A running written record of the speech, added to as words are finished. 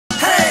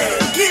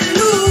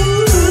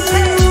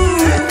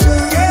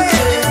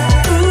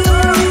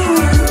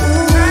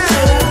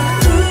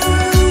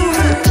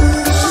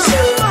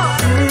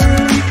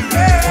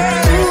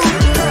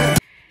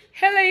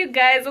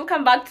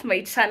welcome back to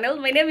my channel.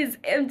 My name is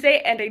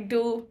MJ and I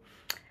do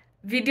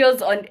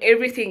videos on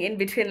everything in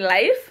between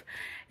life.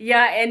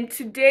 Yeah, and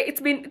today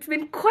it's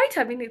been quite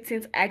a minute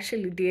since I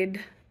actually did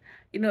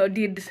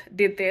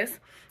this,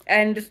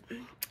 and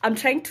I'm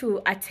trying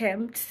to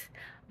attempt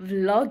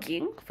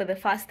vlogging for the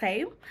first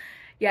time.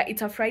 Yeah,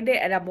 it's a Friday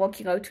and I'm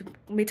walking out to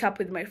meet up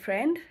with my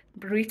friend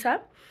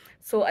Rita.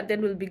 So, and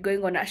then we'll be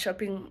going on a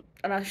shopping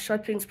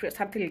spree,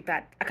 something like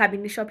that. A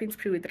cabin shopping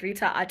spree with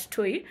Rita at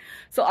Toy.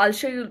 So I'll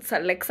show you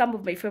some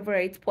of my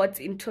favorite spots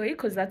in Toy,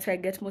 because that's where I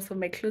get most of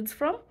my clothes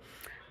from.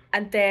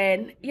 And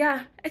then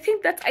yeah, I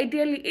think that's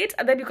ideally it.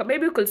 And then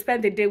maybe you could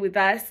spend the day with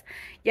us.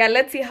 Yeah,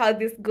 let's see how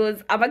this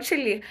goes. I'm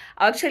actually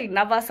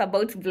nervous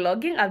about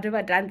vlogging. I've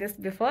never done this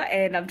before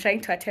and I'm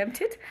trying to attempt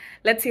it.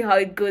 Let's see how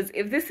it goes.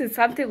 If this is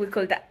something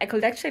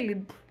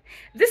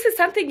this is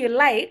something you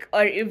like,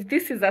 or if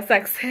this is a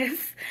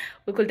success,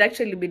 we could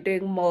actually be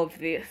doing more of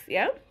this.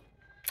 Yeah,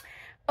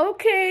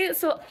 okay,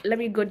 so let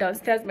me go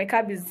downstairs. My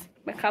cab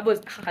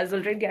has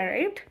already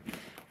arrived.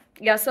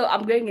 Yeah, so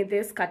I'm going in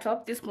this cut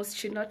top, this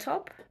Moschino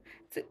top.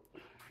 It's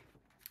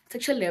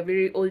actually a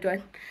very old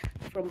one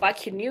from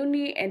back in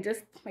uni, and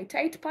just my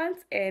tight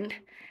pants and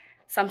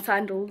some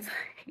sandals.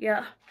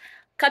 Yeah,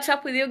 catch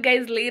up with you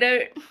guys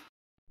later.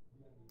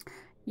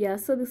 Yeah,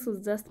 so this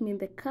was just me in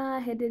the car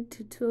headed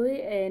to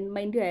Toy, and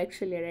mind you, I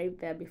actually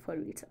arrived there before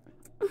Rita.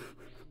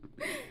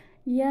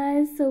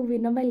 Yeah, so we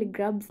normally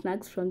grab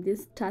snacks from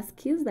this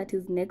Tuskies that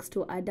is next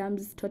to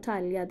Adams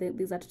Total. Yeah,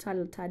 these are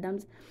Total at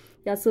Adams.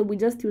 Yeah, so we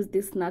just use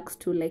these snacks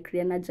to like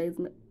re-energize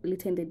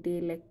later in the day,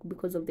 like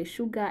because of the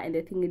sugar and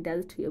the thing it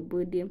does to your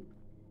body.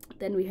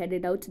 Then we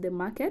headed out to the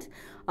market.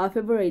 Our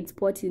favorite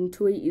spot in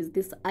Toy is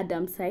this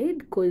Adams side,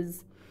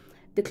 because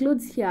the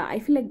clothes here, I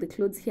feel like the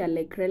clothes here are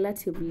like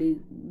relatively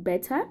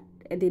better,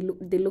 and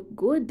they look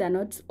good. They're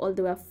not all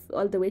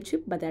the way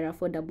cheap, but they're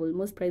affordable.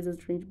 Most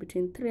prices range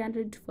between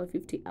 300 to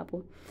 450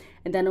 Apple,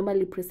 and they're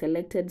normally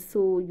pre-selected,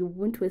 so you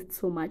won't waste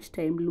so much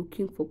time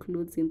looking for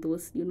clothes in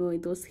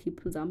those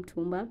hip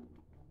Zamtumba.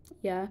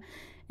 Yeah,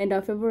 and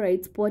our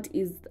favorite spot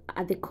is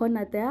at the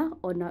corner there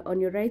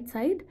on your right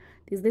side.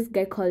 There's this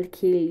guy called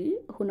Kelly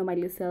who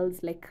normally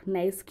sells like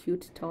nice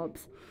cute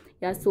tops.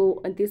 Yeah,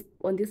 so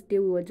on this day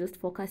we were just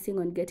focusing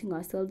on getting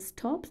ourselves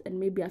tops and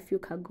maybe a few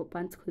cargo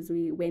pants, because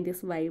we're in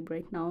this vibe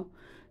right now.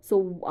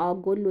 So our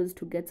goal was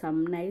to get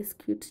some nice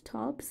cute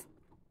tops.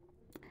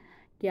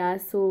 Yeah,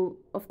 so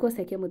of course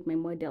I came with my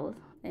model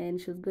and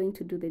she was going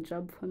to do the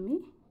job for me.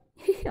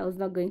 I was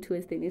not going to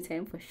waste any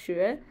time for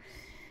sure.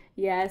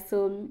 Yeah,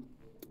 so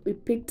we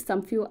picked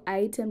some few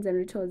items and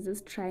Rita was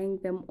just trying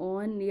them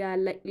on. Yeah,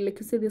 like you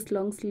see, this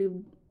long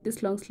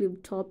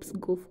sleeve tops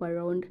go for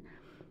around,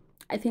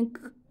 I think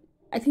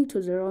it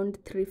was around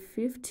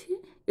 350.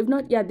 If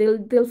not, yeah,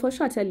 they'll for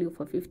sure tell you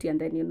for 50,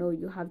 and then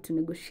you have to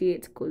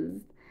negotiate,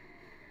 because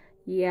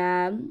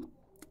yeah,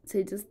 so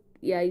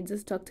you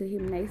just talk to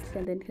him nicely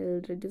and then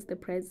he'll reduce the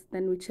price.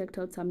 Then we checked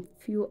out some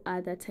few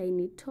other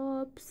tiny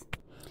tops.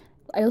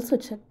 I also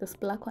checked this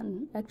black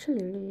one. I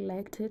actually really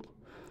liked it.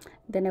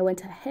 Then I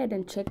went ahead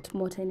and checked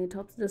more tiny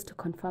tops just to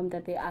confirm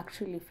that they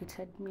actually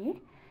fitted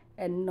me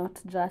and not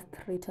just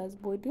Rita's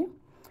body.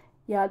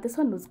 Yeah, this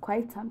one was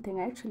quite something.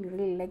 I actually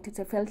really liked it.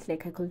 I felt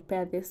like I could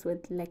pair this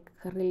with like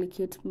a really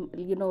cute,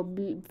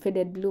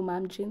 faded blue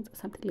mom jeans or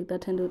something like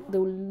that, and they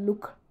will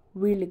look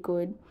really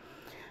good.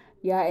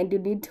 Yeah, and you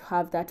need to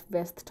have that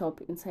vest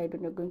top inside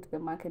when you're going to the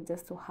market,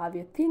 just to have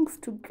your things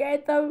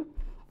together.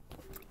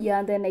 Yeah,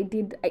 and then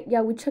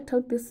we checked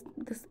out this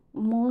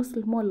more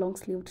long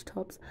sleeved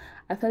tops.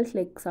 I felt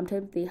like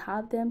sometimes they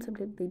have them,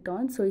 sometimes they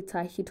don't, so it's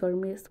a hit or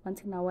miss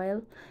once in a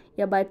while.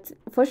 Yeah, but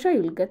for sure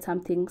you'll get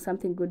something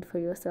good for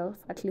yourself,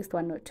 at least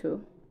one or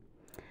two.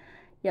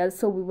 Yeah,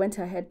 so we went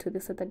ahead to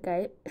this other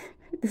guy.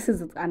 This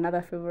is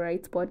another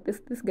favorite spot.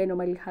 This guy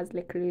normally has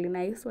like really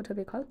nice, what are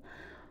they called,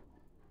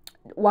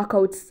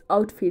 workout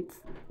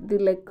outfits. They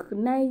like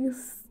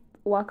nice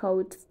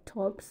workout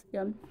tops.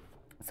 Yeah,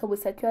 so we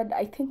secured,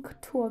 I think,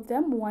 two of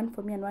them, one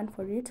for me and one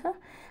for Rita.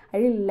 I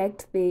really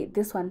liked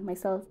this one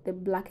myself, the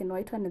black and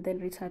white one, and then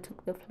Rita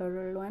took the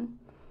floral one.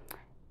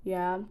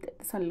 Yeah,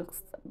 this one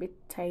looks a bit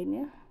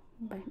tiny,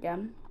 but yeah,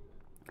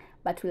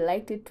 but we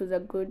liked it. It was a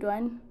good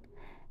one.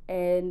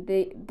 And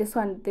they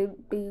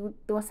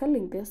were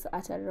selling this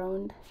at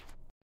around,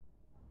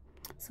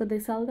 so they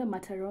sell them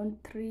at around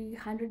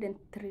 300 and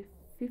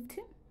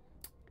 350.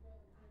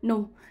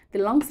 No, the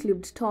long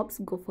sleeved tops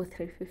go for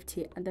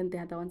 350, and then the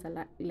other ones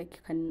are like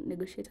you can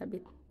negotiate a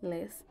bit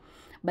less,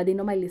 but they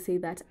normally say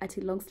that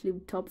at long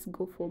sleeve tops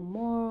go for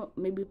more,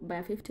 maybe by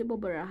a 50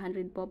 bob or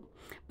 100 bob,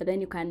 but then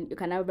you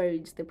can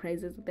average the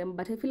prices with them.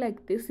 But I feel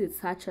like this is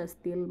such a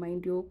steal,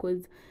 mind you,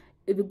 because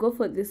if you go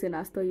for this in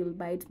a store, you'll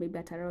buy it maybe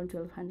at around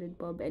 1200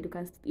 bob, and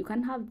you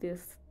can have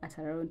this at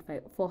around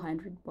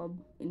 400 bob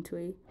into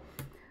it,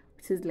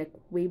 which is like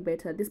way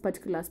better. This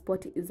particular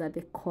spot is at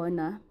the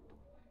corner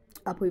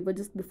up over,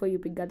 just before you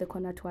pick the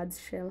corner towards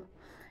Shell,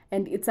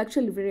 and it's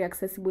actually very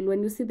accessible.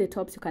 When you see the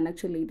tops, you can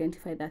actually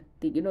identify that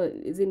thing,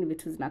 isn't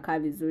it was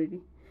Nakavi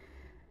already.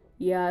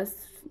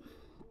 Yes,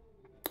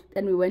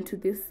 Then we went to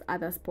this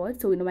other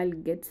spot. So we normally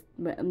get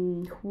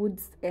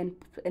hoods and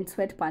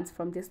sweatpants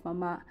from this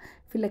mama.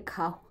 I feel like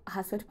her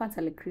sweatpants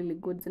are like really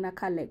good.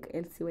 Zinaka like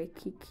LCY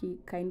Kiki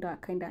kinda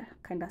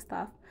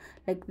stuff.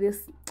 Like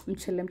this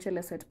mchele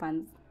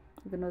sweatpants.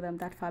 You know them,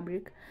 that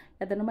fabric.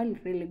 Yeah, they're normally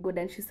really good,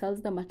 and she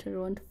sells them at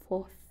around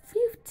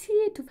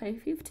 450 to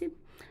 550,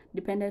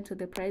 dependent on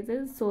the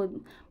prices.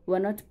 So we're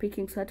not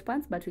picking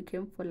sweatpants, but we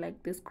came for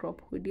like this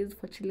crop hoodies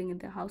for chilling in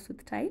the house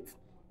with tights.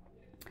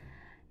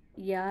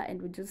 Yeah,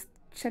 and we just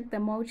checked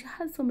them out. She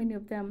has so many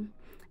of them,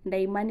 and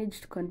I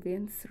managed to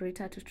convince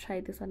Rita to try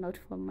this one out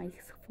for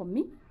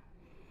me.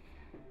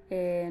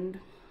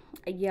 And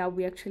yeah,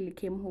 we actually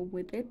came home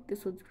with it.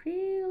 This was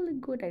really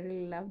good. I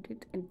really loved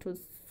it, and it was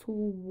so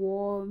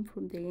warm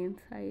from the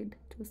inside.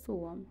 It was so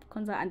warm.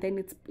 And then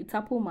it's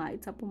a Puma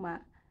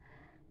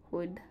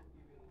hood.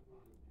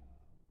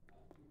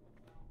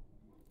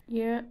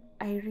 Yeah,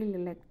 I really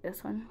like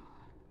this one,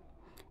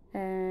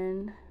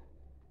 and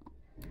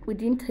we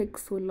didn't take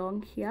so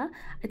long here.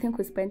 I think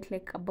we spent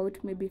like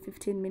about maybe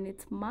 15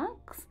 minutes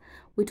max.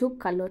 We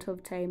took a lot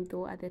of time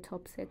though at the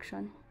top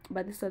section,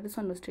 but this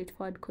one was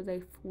straightforward because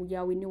we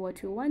knew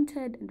what we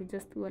wanted, and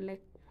we were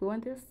like, we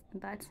want this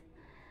and that.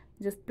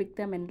 Just picked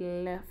them and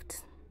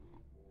left.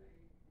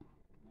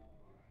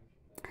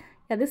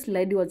 Yeah, this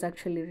lady was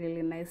actually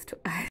really nice to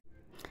us.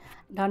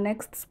 Our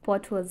next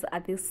spot was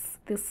at this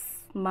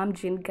mom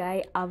jean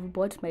guy. I've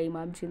bought my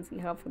mom jeans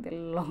here for the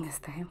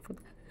longest time.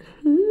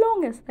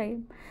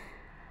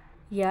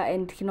 Yeah,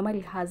 and he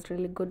normally has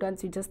really good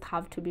ones. You just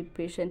have to be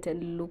patient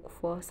and look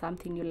for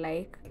something you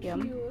like. Yeah.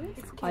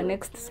 Our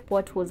next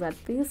spot was at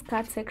this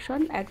skirt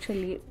section.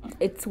 Actually,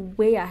 it's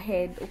way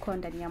ahead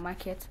Ukondania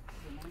Market.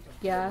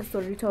 Yeah, so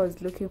Rita was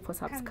looking for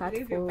some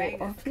skirt for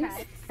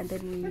office, and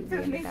then we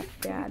ended up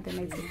there. Then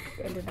I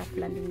ended up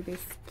landing this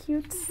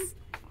cute,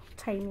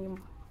 tiny,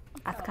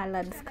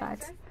 colored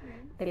skirt.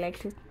 I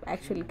liked it. I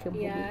actually came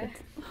home with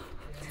it.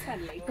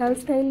 I'll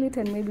style it,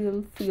 and maybe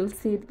you'll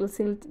see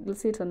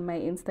it on my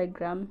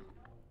Instagram.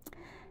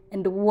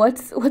 And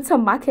what's a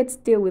market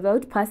day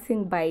without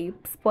passing by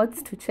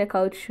spots to check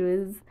out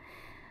shoes?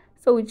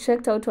 So we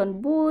checked out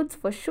on boots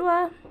for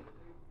sure.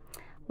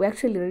 We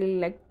actually really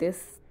liked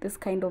this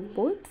kind of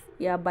boots.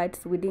 Yeah, but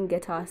we didn't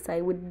get our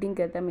size. We didn't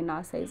get them in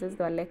our sizes.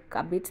 They were like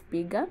a bit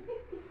bigger.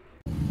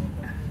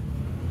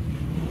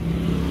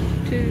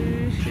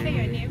 Say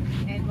your name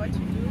and what you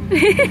do.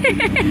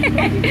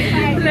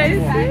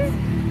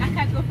 I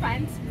can't go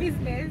pants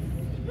business.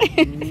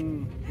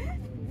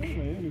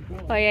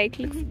 Oh yeah, it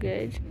looks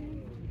good.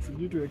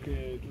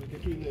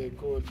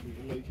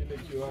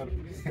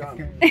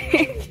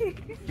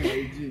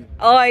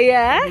 Oh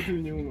yeah.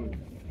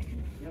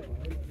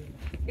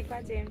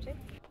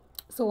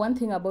 So one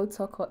thing about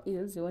soccer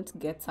is you want to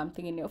get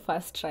something in your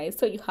first try.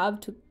 So you have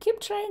to keep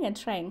trying and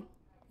trying.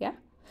 Yeah.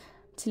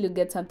 Till you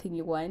get something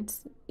you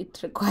want. It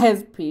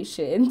requires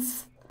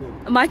patience.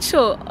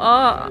 Macho.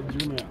 Oh.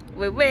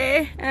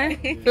 Wait.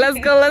 Let's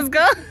go.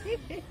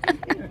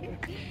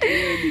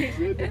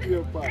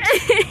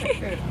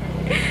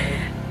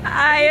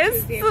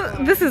 Yes,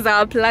 this is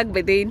our plug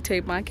by the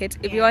Toy Market.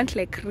 If you want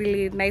like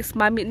really nice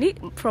mommy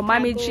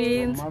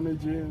jeans,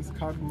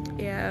 cargo.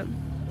 Yeah.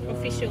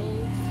 Official.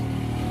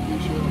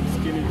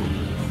 Skinny.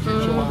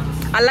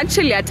 I'll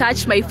actually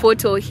attach my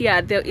photo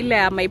here.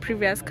 My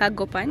previous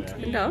cargo pant.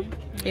 You know?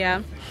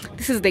 Yeah.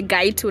 This is the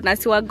guy too.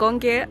 Nasiwa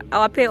Gonge.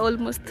 Our pay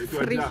almost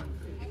free.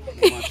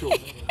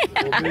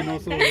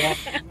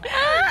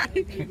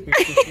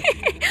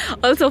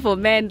 Also for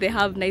men, they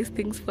have nice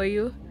things for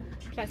you.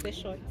 Plus the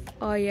shorts.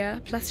 Oh yeah,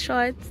 plus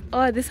shorts.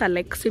 Oh, these are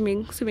like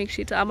swimming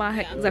sheet. Ama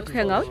hang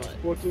out.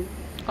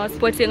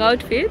 Sporting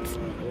outfits.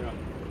 Yeah.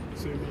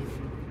 Swimming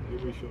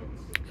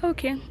shorts.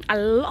 Okay, a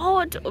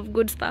lot of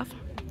good stuff.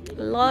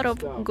 A lot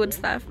of good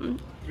stuff.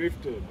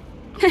 Thrifted.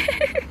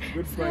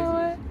 Good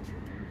prices.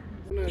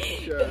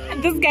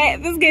 This guy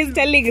is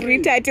telling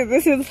Rita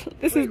this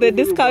is the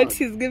discount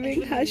he's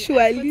giving her.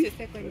 Surely. What's your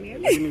second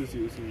name?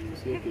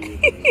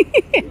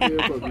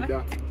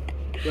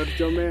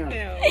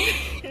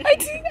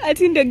 I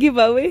think the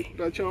giveaway.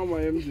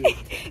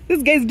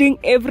 This guy's doing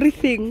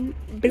everything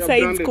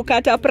besides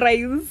kukata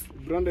price.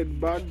 Branded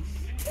bags.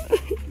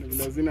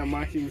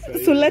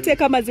 Sulete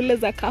kama zile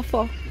za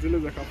Carrefour.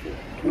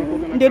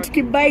 Ndio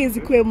tukibai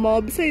zikuwe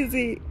mob. So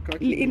hizi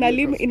ina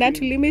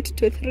limit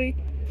to 3.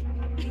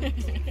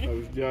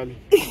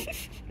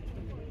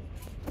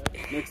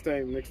 Next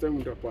time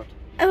utapata.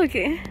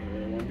 Okay.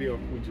 Mwambie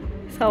wakuje.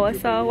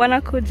 Sawa,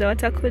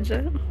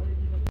 watakuja.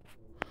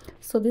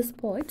 So this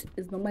spot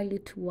is normally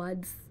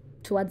towards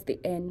the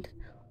end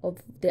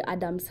of the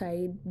Adam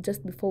side,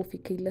 just before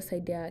ufike ile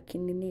side ya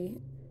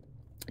Kinini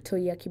to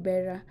ya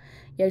Kibera.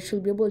 Yeah, you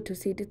should be able to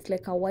see it. It's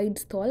like a wide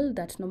stall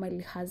that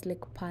normally has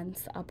like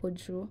pants up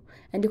juu,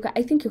 and you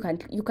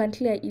can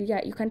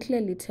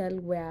clearly tell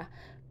where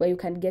you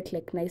can get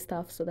like nice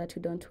stuff so that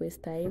you don't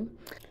waste time.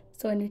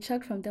 So when we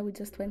checked from there, we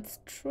just went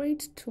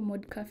straight to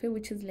Mod Cafe,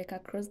 which is like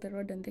across the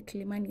road on the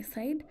Kilimani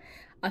side.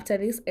 After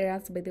this,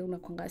 errands by the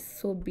unakwanga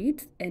so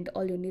beat, and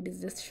all you need is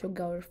just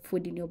sugar or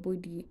food in your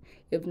body.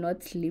 You have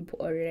not sleep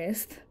or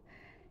rest.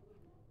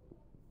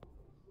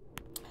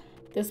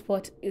 This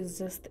spot is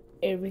just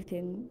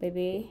everything,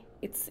 baby.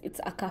 It's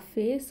a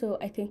cafe, so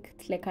I think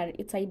it's like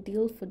it's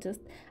ideal for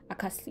just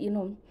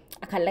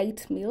a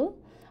light meal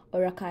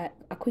or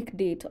a quick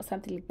date or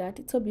something like that.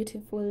 It's so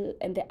beautiful,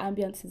 and the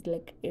ambience is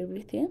like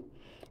everything.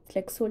 It's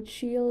like so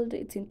chilled.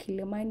 It's in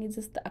Kilimani,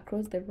 just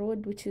across the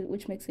road,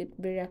 which makes it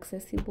very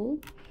accessible.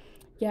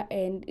 Yeah,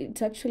 and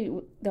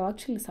there are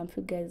actually some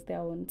few guys there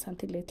on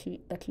something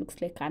that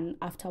looks like an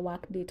after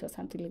work date or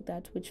something like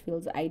that, which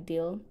feels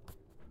ideal.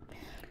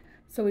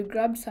 So we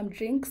grabbed some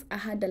drinks. I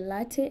had a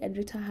latte and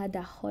Rita had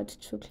a hot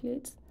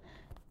chocolate,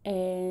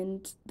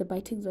 and the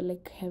bitings were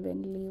like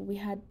heavenly. We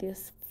had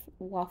this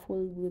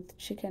waffle with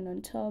chicken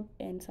on top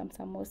and some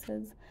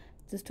samosas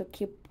just to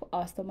keep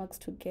our stomachs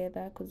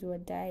together because we were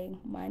dying,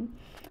 man.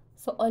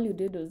 So all you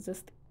did was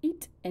just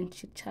eat and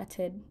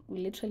chit-chatted. We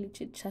literally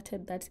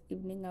chit-chatted that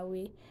evening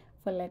away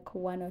for like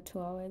 1 or 2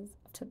 hours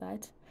after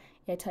that.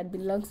 Yeah, it had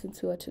been long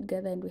since we were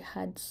together and we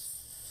had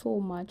so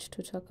much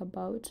to talk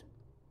about.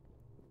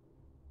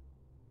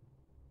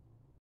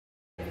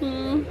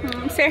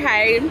 Say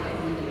hi.